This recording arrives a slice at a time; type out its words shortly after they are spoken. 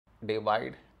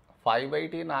divide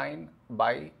 589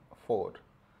 by 4.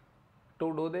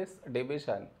 To do this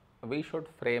division, we should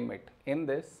frame it in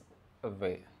this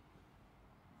way.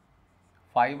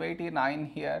 589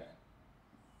 here,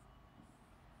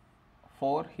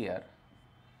 4 here.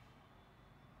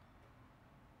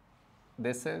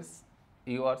 This is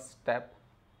your step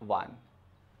 1.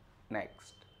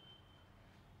 Next,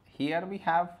 here we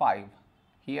have 5,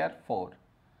 here 4.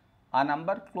 A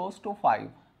number close to 5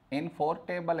 in 4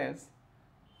 table is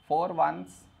 4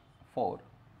 ones 4.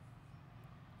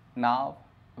 Now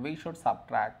we should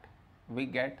subtract, we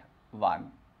get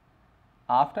 1.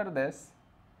 After this,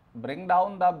 bring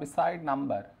down the beside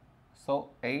number, so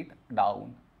 8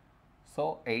 down,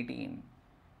 so 18.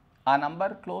 A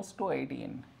number close to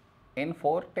 18 in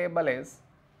 4 table is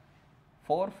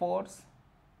 4 fours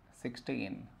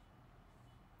 16.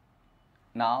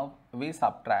 Now we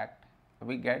subtract,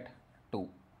 we get 2.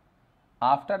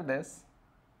 After this,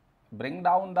 bring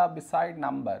down the beside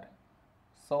number,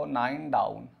 so 9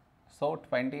 down, so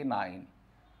 29.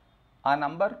 A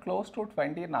number close to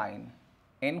 29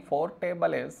 in 4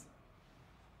 table is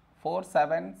 4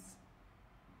 sevens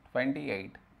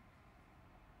 28.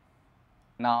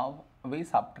 Now we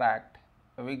subtract,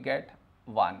 we get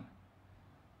 1.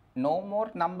 No more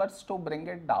numbers to bring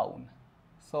it down,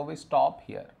 so we stop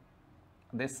here.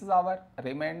 This is our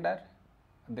remainder,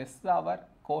 this is our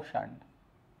quotient.